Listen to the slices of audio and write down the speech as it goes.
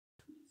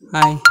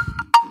Hi,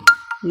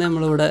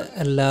 നമ്മളിവിടെ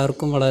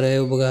എല്ലാവർക്കും വളരെ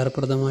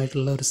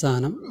ഉപകാരപ്രദമായിട്ടുള്ള ഒരു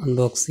സാധനം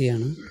അൺബോക്സ്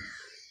ചെയ്യാണ്.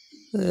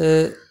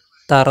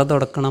 തറ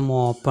തുടക്കണ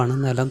മോപ്പാണ്,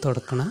 നിലം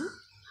തുടക്കണ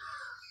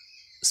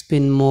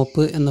സ്പിൻ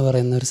മോപ്പ് എന്ന്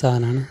പറയുന്ന ഒരു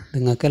സാധനമാണ്.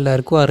 നിങ്ങൾക്ക്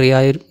എല്ലാവർക്കും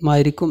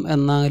അറിയാമായിരിക്കും.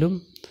 എന്നാലും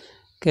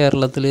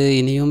കേരളത്തിൽ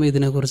ഇനിയും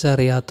ഇതിനെക്കുറിച്ച്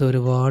അറിയാത്ത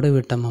ഒരുപാട്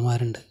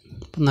വീട്ടമ്മമാരുണ്ട്.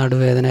 ഇപ്പം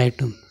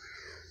നടുവേദനയായിട്ടും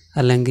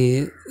അല്ലെങ്കിൽ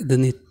ഇത്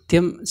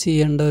നിത്യം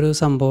ചെയ്യേണ്ട ഒരു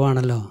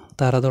സംഭവമാണല്ലോ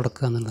തറ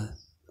തുടക്കുക എന്നുള്ളത്.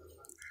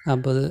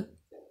 അപ്പോൾ ഇത്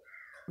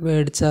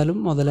മേടിച്ചാലും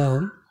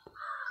മുതലാവും.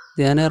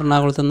 ഞാൻ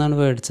എറണാകുളത്തു നിന്നാണ്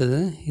മേടിച്ചത്.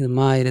 ഇത്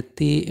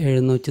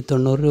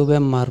 1790 രൂപ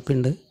MRP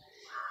ഉണ്ട്.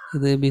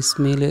 ഇത്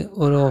ബിസ്മിയിൽ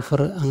ഒരു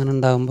ഓഫർ അങ്ങനെ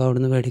ഉണ്ടാകുമ്പോൾ അവിടെ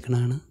നിന്ന്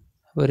മേടിക്കണതാണ്.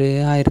 ഒരു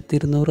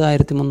 1200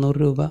 1300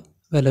 രൂപ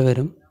വില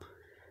വരും.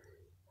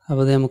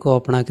 അപ്പോൾ ഇത് നമുക്ക്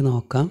ഓപ്പണാക്കി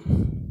നോക്കാം.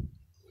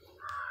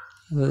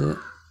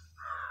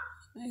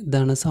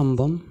 ഇതാണ്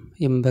സംഭവം.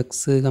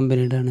 ഇംബെക്സ്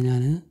കമ്പനിയുടെ ആണ്.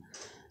 ഞാൻ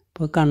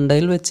ഇപ്പോൾ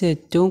കണ്ടതിൽ വെച്ച്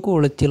ഏറ്റവും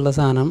ക്വാളിറ്റി ഉള്ള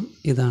സാധനം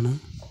ഇതാണ്.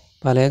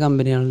 പല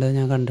കമ്പനികളുടെ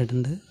ഞാൻ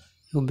കണ്ടിട്ടുണ്ട്,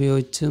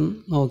 ഉപയോഗിച്ചും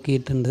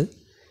നോക്കിയിട്ടുണ്ട്.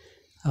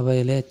 അപ്പോൾ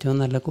അതിൽ ഏറ്റവും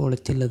നല്ല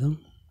ക്വാളിറ്റി ഉള്ളതും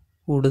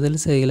കൂടുതൽ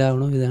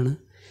സെയിലാവണം ഇതാണ്.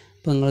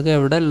 ഇപ്പോൾ നിങ്ങൾക്ക്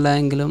എവിടെ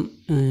ഉള്ളതെങ്കിലും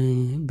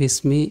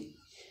ബിസ്മി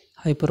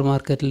ഹൈപ്പർ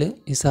മാർക്കറ്റിൽ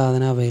ഈ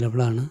സാധനം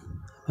അവൈലബിൾ ആണ്.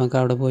 അപ്പോൾ നമുക്ക്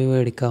അവിടെ പോയി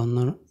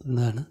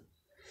മേടിക്കാവുന്നതാണ്.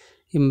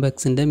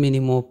 ഇംബെക്സിൻ്റെ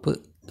മിനി മോപ്പ്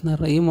എന്ന്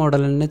പറഞ്ഞാൽ ഈ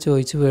മോഡൽ തന്നെ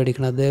ചോദിച്ച്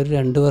മേടിക്കണം. അതേ ഒരു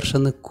 2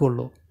 വർഷം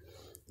നിൽക്കുകയുള്ളൂ.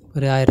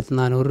 ഒരു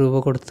 1400 രൂപ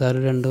കൊടുത്താൽ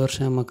 2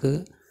 വർഷം നമുക്ക്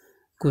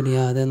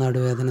കുനിയാതെ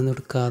നടുവേദന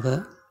എടുക്കാതെ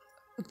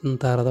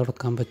തറ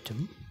തുടക്കാൻ പറ്റും.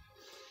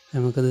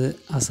 നമുക്കിത്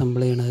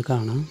അസംബിൾ ചെയ്യണത്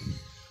കാണാം.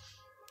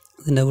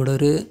 ഇതിൻ്റെ കൂടെ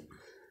ഒരു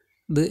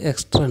ഇത്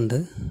എക്സ്ട്രാ ഉണ്ട്,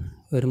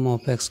 ഒരു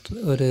മോപ്പ് എക്സ്ട്രാ,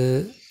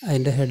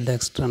 അതിൻ്റെ ഹെഡ്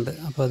എക്സ്ട്രാ ഉണ്ട്.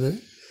 അപ്പോൾ അത്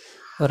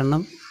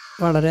ഒരെണ്ണം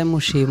വളരെ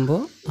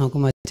മുഷിയുമ്പോൾ നമുക്ക്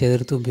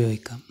മറ്റേതെടുത്ത്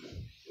ഉപയോഗിക്കാം.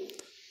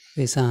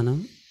 ഈ സാധനം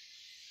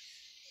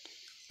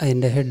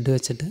അതിൻ്റെ ഹെഡ്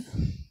വെച്ചിട്ട്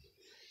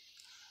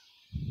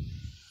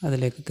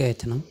അതിലേക്ക്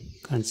കയറ്റണം.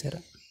 കാണിച്ചു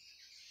തരാം.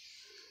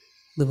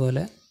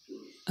 ഇതുപോലെ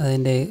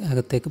അതിൻ്റെ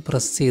അകത്തേക്ക്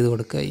പ്രസ് ചെയ്ത്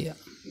കൊടുക്കുക ചെയ്യുക.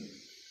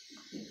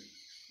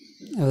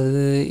 അത്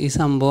ഈ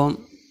സംഭവം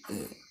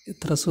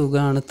ഇത്ര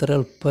സുഖമാണ്, ഇത്ര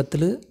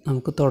എളുപ്പത്തിൽ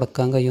നമുക്ക്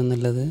തുടക്കാൻ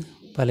കഴിയുമെന്നുള്ളത്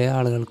പല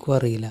ആളുകൾക്കും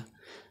അറിയില്ല.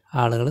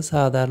 ആളുകൾ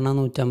സാധാരണ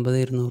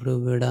 150-200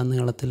 രൂപയുടെ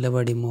നീളത്തിലുള്ള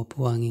വടി മോപ്പ്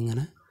വാങ്ങി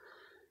ഇങ്ങനെ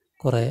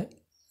കുറേ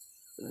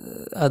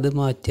അത്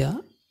മാറ്റുക,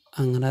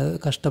 അങ്ങനെ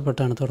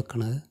കഷ്ടപ്പെട്ടാണ്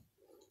തുടക്കണത്.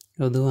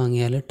 ഇത്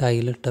വാങ്ങിയാൽ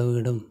ടൈലിട്ട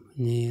വീടും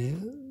ഇനി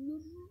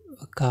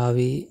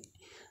കാവി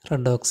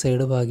റെഡ്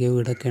ഓക്സൈഡ് ഭാഗ്യ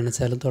വീടൊക്കെയാണ്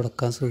വെച്ചാലും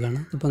തുടക്കാൻ സുഖമാണ്.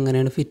 ഇപ്പം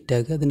എങ്ങനെയാണ്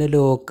ഫിറ്റാക്കുക. അതിൻ്റെ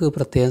ലോക്ക്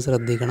പ്രത്യേകം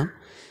ശ്രദ്ധിക്കണം.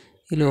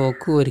 ഈ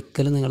ലോക്ക്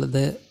ഒരിക്കലും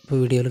നിങ്ങളിത് ഇപ്പോൾ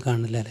വീഡിയോയിൽ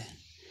കാണില്ല അല്ലേ,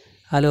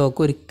 ആ ലോക്ക്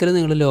ഒരിക്കലും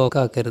നിങ്ങൾ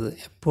ലോക്കാക്കരുത്.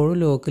 എപ്പോഴും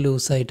ലോക്ക്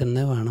ലൂസായിട്ട്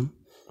തന്നെ വേണം.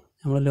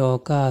 നമ്മൾ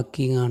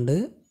ലോക്കാക്കിങ്ങാണ്ട്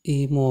ഈ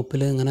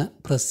മോപ്പിൽ ഇങ്ങനെ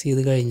പ്രസ്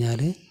ചെയ്ത്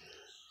കഴിഞ്ഞാൽ,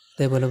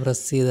 ഇതേപോലെ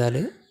പ്രസ് ചെയ്താൽ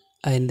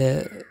അതിൻ്റെ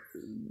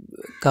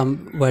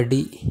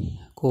വടി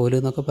കോല്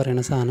എന്നൊക്കെ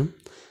പറയുന്ന സാധനം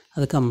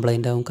അത്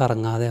കംപ്ലൈൻ്റ് ആവും,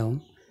 കറങ്ങാതെ ആവും.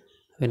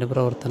 അതിൻ്റെ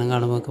പ്രവർത്തനം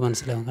കാണുമ്പോൾ നമുക്ക്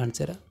മനസ്സിലാവും.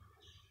 കാണിച്ചു തരാം.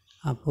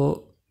 അപ്പോൾ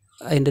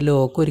അതിൻ്റെ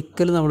ലോക്ക്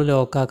ഒരിക്കലും നമ്മൾ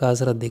ലോക്കാക്കാതെ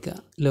ശ്രദ്ധിക്കുക.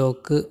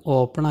 ലോക്ക്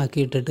ഓപ്പൺ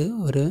ആക്കിയിട്ടിട്ട്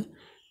ഒരു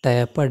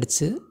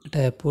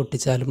ടാപ്പ്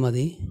പൊട്ടിച്ചാലും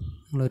മതി.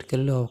 നമ്മൾ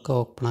ഒരിക്കലും ലോക്ക്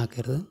ഓപ്പൺ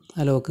ആക്കരുത്. ആ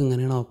ലോക്ക്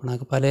ഇങ്ങനെയാണ് ഓപ്പൺ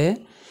ആക്കുക. പല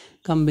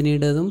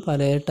കമ്പനിയുടേതും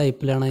പല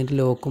ടൈപ്പിലാണ് അതിൻ്റെ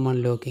ലോക്കും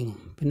അൺലോക്കിങ്ങും.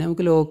 പിന്നെ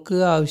നമുക്ക് ലോക്ക്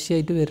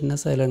ആവശ്യമായിട്ട് വരുന്ന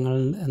സ്ഥലങ്ങൾ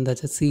എന്താ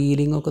വെച്ചാൽ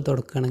സീലിങ്ങൊക്കെ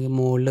തുടക്കുകയാണെങ്കിൽ,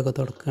 മുകളിലൊക്കെ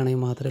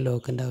തുടക്കുകയാണെങ്കിൽ മാത്രമേ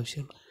ലോക്കിൻ്റെ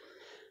ആവശ്യമുള്ളൂ.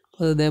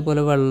 അപ്പോൾ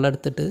ഇതേപോലെ വെള്ളം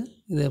എടുത്തിട്ട്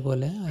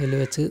ഇതേപോലെ അതിൽ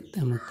വെച്ച്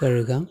നമുക്ക്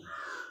കഴുകാം.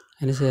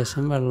 അതിന്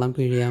ശേഷം വെള്ളം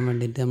പിഴിയാൻ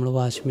വേണ്ടിയിട്ട് നമ്മൾ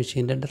വാഷിംഗ്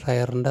മെഷീൻ്റെ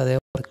ഡ്രയറിൻ്റെ അതേ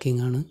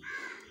വർക്കിംഗാണ്.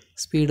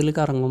 സ്പീഡിൽ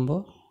കറങ്ങുമ്പോൾ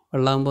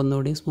വെള്ളമാകുമ്പോൾ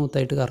ഒന്നുകൂടി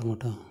സ്മൂത്തായിട്ട് കറങ്ങും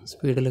കേട്ടോ.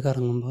 സ്പീഡിൽ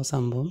കറങ്ങുമ്പോൾ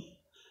സംഭവം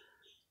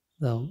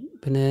ഇതാവും.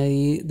 പിന്നെ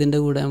ഇതിൻ്റെ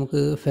കൂടെ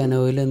നമുക്ക്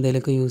ഫെനോയിൽ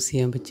എന്തെങ്കിലുമൊക്കെ യൂസ്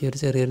ചെയ്യാൻ പറ്റിയ ഒരു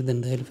ചെറിയൊരു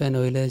ഇതുണ്ട്. അതിൽ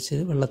ഫെനോയിൽ വെച്ച്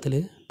വെള്ളത്തിൽ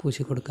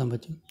പൂശി കൊടുക്കാൻ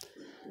പറ്റും.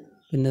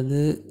 പിന്നെ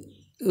ഇത്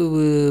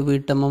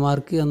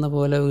വീട്ടമ്മമാർക്ക് എന്ന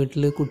പോലെ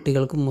വീട്ടിൽ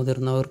കുട്ടികൾക്കും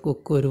മുതിർന്നവർക്കും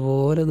ഒക്കെ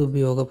ഒരുപോലെ ഇത്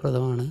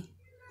ഉപയോഗപ്രദമാണ്.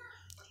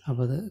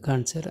 അപ്പോൾ അത്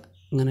കാണിച്ചു തരാം.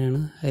 ഇങ്ങനെയാണ്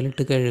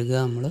അതിലിട്ട് കഴുകുക.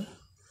 നമ്മൾ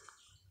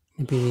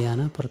പിഴിയാൻ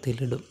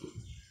അപ്പുറത്തിലിടും.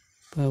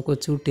 ഇപ്പോൾ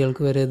കൊച്ചു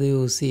കുട്ടികൾക്ക് വരെ ഇത്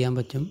യൂസ് ചെയ്യാൻ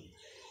പറ്റും.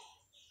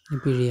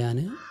 പിഴിയാൻ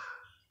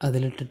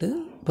അതിലിട്ടിട്ട്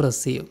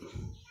പ്രസ് ചെയ്യും.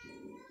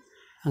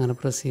 അങ്ങനെ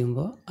പ്രസ്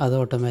ചെയ്യുമ്പോൾ അത്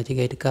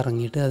ഓട്ടോമാറ്റിക്കായിട്ട്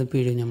കറങ്ങിയിട്ട് അത്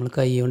പിഴിയും. നമ്മൾ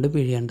കൈ കൊണ്ട്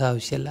പിഴിയേണ്ട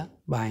ആവശ്യമില്ല.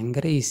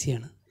 ഭയങ്കര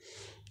ഈസിയാണ്.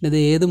 ഇത്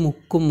ഏത്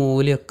മുക്കും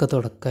മൂലയൊക്കെ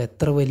തുടക്കുക.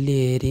 എത്ര വലിയ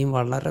ഏരിയയും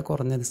വളരെ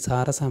കുറഞ്ഞ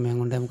നിസ്സാര സമയം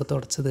കൊണ്ട് നമുക്ക്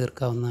തുടച്ച്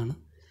തീർക്കാവുന്നതാണ്.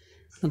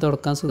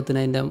 തുടക്കാൻ സുഖത്തിന്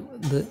അതിൻ്റെ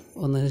ഇത്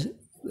ഒന്ന്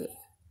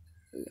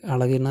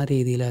അളകുന്ന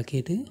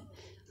രീതിയിലാക്കിയിട്ട്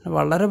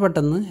വളരെ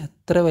പെട്ടെന്ന്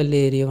എത്ര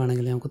വലിയ ഏരിയ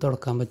വേണമെങ്കിലും നമുക്ക്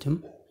തുടക്കാൻ പറ്റും.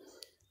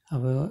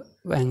 അപ്പോൾ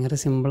ഭയങ്കര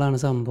സിമ്പിളാണ്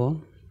സംഭവം.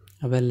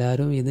 അപ്പോൾ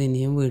എല്ലാവരും ഇത്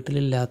ഇനിയും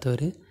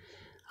വീട്ടിലില്ലാത്തവർ,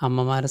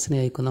 അമ്മമാരെ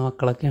സ്നേഹിക്കുന്ന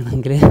മക്കളൊക്കെ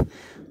ആണെങ്കിൽ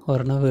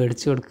ഒരെണ്ണം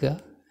മേടിച്ച് കൊടുക്കുക.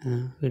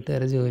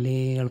 വീട്ടുകാരെ ജോലി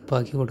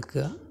എളുപ്പമാക്കി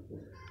കൊടുക്കുക.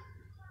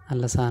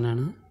 നല്ല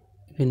സാധനമാണ്.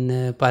 പിന്നെ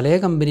പല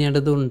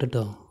കമ്പനിയുടെ ഇതും ഉണ്ട്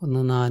കേട്ടോ. ഒന്ന്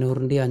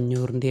 400-ൻ്റെ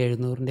 500-ൻ്റെ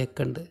 700-ൻ്റെ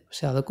ഒക്കെ ഉണ്ട്.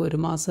 പക്ഷെ അതൊക്കെ 1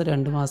 മാസം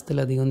 2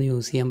 മാസത്തിലധികം ഒന്നും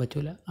യൂസ് ചെയ്യാൻ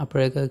പറ്റില്ല.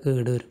 അപ്പോഴേക്കൊക്കെ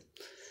കേട് വരും.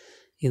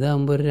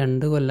 ഇതാകുമ്പോൾ ഒരു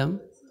 2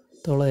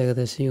 കൊല്ലത്തോളം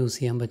ഏകദേശം യൂസ്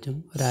ചെയ്യാൻ പറ്റും.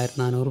 ഒരു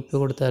 1400 രൂപ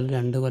കൊടുത്താൽ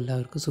 2 കൊല്ലം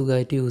അവർക്ക്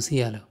സുഖമായിട്ട് യൂസ്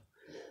ചെയ്യാമല്ലോ.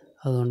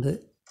 അതുകൊണ്ട്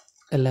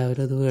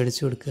എല്ലാവരും ഇത്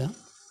മേടിച്ച് കൊടുക്കുക.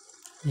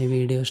 ഈ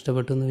വീഡിയോ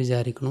ഇഷ്ടപ്പെട്ടു എന്ന്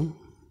വിചാരിക്കുന്നു.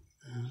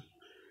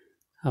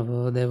 അപ്പോൾ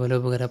അതേപോലെ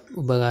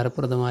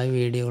ഉപകാരപ്രദമായ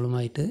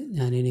വീഡിയോകളുമായിട്ട്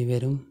ഞാനിനി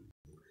വരും.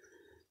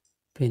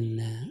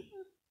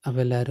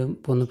 അപ്പോൾ എല്ലാവരും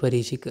ഇപ്പോൾ ഒന്ന്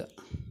പരീക്ഷിക്കുക.